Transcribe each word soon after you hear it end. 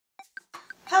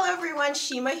Hello everyone,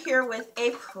 Shima here with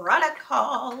a product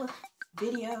haul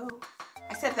video.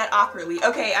 I said that awkwardly.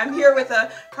 Okay, I'm here with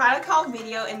a product haul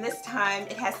video, and this time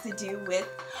it has to do with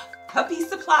puppy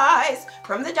supplies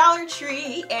from the Dollar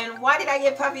Tree. And why did I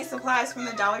get puppy supplies from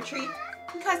the Dollar Tree?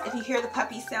 Because if you hear the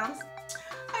puppy sounds,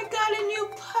 I got a new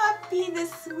puppy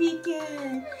this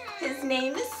weekend. His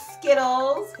name is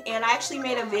Skittles, and I actually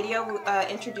made a video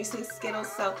introducing Skittles,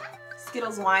 so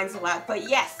Skittles whines a lot. But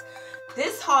yes,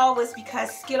 this haul was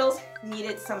because Skittles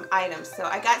needed some items. So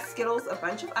I got Skittles a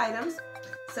bunch of items.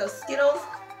 So Skittles,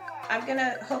 I'm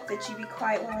gonna hope that you be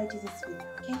quiet while I do this video,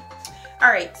 okay?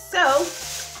 Alright, so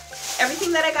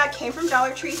everything that I got came from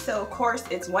Dollar Tree, so of course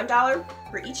it's $1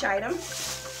 for each item.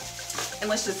 And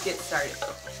let's just get started.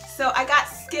 So I got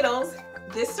Skittles,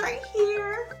 this right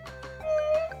here.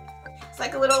 It's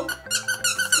like a little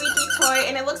squeaky toy,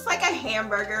 and it looks like a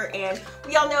hamburger, and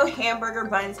we all know hamburger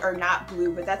buns are not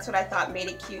blue, but that's what I thought made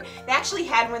it cute. They actually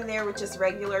had one there with just a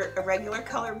regular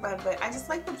color bun, but I just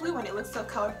like the blue one. It looks so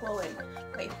colorful and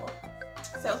playful.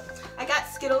 So I got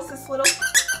Skittles, this little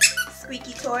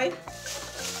squeaky toy.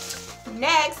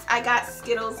 Next, I got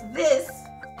Skittles this.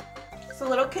 It's a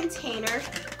little container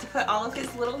to put all of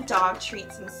his little dog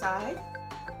treats inside.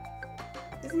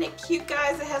 Isn't it cute,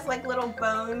 guys? It has like little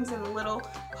bones and little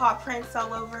paw prints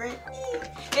all over it.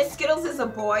 And Skittles is a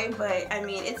boy, but I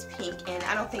mean it's pink, and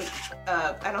I don't think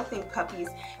puppies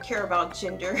care about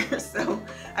gender, so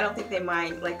I don't think they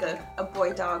mind, like a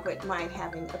boy dog would mind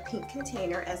having a pink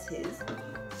container as his.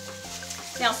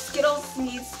 Now Skittles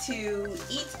needs to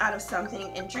eat out of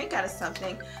something and drink out of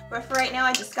something, but for right now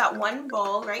I just got one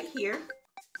bowl right here.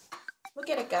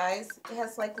 Look at it, guys. It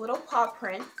has like little paw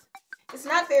prints. It's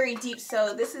not very deep,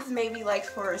 so this is maybe like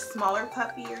for a smaller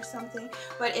puppy or something,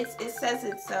 but it says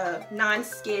it's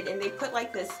non-skid, and they put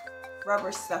like this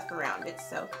rubber stuff around it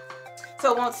so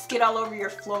it won't skid all over your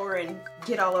floor and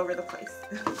get all over the place.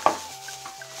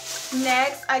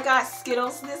 Next, I got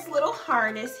Skittles this little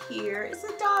harness here. It's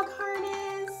a dog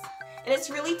harness, and it's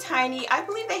really tiny. I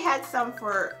believe they had some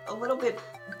for a little bit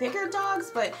bigger dogs,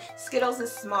 but Skittles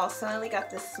is small, so I only got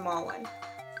this small one.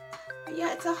 But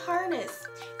yeah, it's a harness.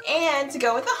 And to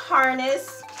go with the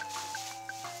harness,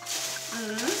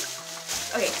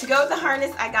 okay, to go with the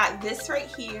harness, I got this right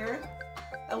here,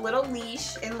 a little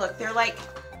leash, and look, they're like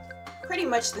pretty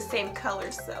much the same color,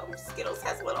 so Skittles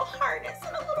has a little harness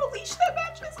and a little leash that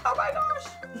matches. Oh my gosh.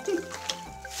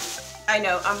 I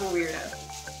know, I'm a weirdo.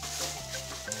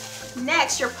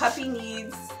 Next, your puppy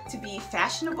needs to be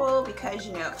fashionable because,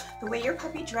 you know, the way your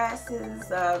puppy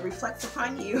dresses reflects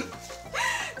upon you.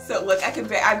 So look, I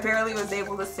barely was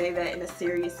able to say that in a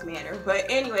serious manner. But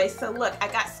anyway, so look, I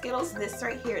got Skittles this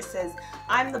right here. It says,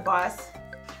 "I'm the boss."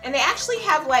 And they actually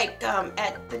have like,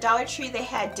 at the Dollar Tree, they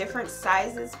had different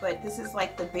sizes, but this is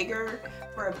like the bigger,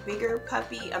 for a bigger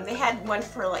puppy. They had one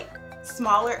for like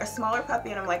a smaller puppy,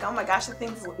 and I'm like, oh my gosh, the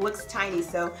thing looks tiny.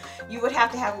 So you would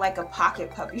have to have like a pocket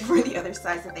puppy for the other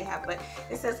size that they have. But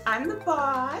it says, "I'm the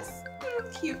boss."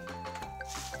 Cute.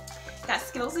 Got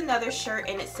Skittles another shirt,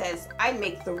 and it says, "I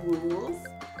make the rules."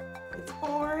 It's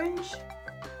orange.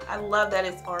 I love that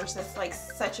it's orange. That's like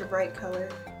such a bright color.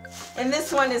 And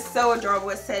this one is so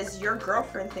adorable. It says, "Your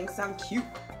girlfriend thinks I'm cute."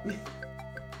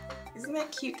 Isn't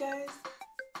that cute, guys?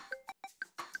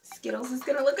 Skittles is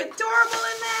gonna look adorable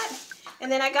in that.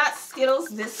 And then I got Skittles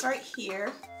this right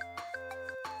here.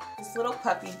 This little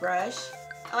puppy brush.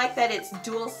 I like that it's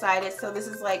dual-sided, so this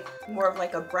is like more of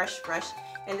like a brush,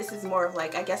 and this is more of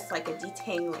like, I guess, like a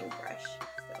detangling brush.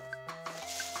 So.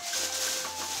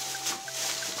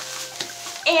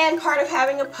 And part of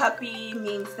having a puppy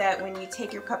means that when you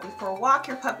take your puppy for a walk,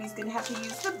 your puppy's gonna have to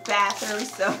use the bathroom.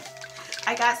 So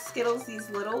I got Skittles these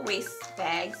little waist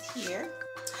bags here.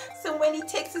 So when he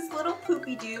takes his little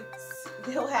poopy dukes,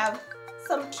 he'll have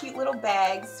some cute little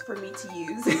bags for me to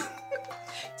use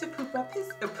to to pick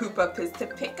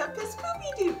up his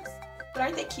poopy dukes. But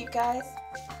aren't they cute, guys?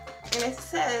 And it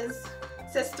says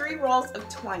 3 rolls of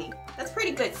 20. That's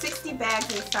pretty good. 60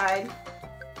 bags inside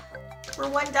for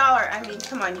 $1. I mean,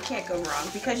 come on, you can't go wrong,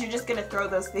 because you're just gonna throw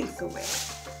those things away.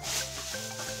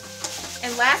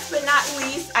 And last but not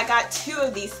least, I got 2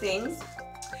 of these things.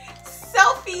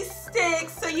 Selfie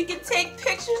sticks, so you can take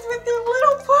pictures with your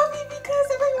little puppy,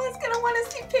 because everyone's gonna want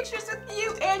to see pictures with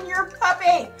you and your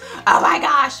puppy. Oh my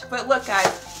gosh. But look,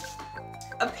 guys,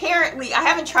 apparently, I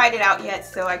haven't tried it out yet,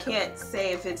 so I can't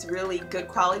say if it's really good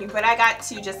quality, but I got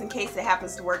 2 just in case it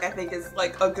happens to work. I think it's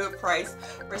like a good price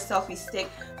for a selfie stick.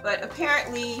 But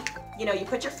apparently, you know, you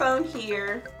put your phone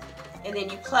here, and then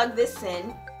you plug this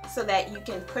in so that you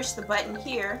can push the button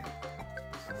here,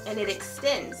 and it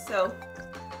extends. So,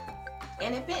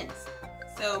 and it bends.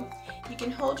 So You can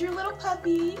hold your little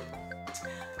puppy,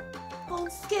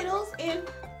 hold Skittles, and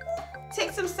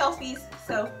take some selfies.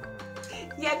 So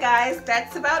yeah guys,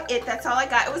 that's about it. That's all I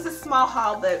got. It was a small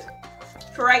haul, but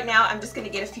for right now I'm just gonna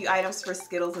get a few items for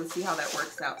Skittles and see how that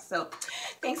works out. So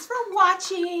thanks for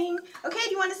watching. Okay,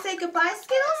 do you want to say goodbye,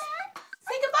 Skittles?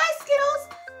 Say goodbye,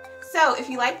 Skittles. So if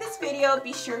you like this video,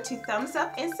 be sure to thumbs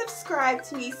up and subscribe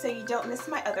to me so you don't miss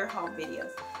my other haul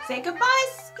videos. Say goodbye,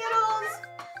 Skittles.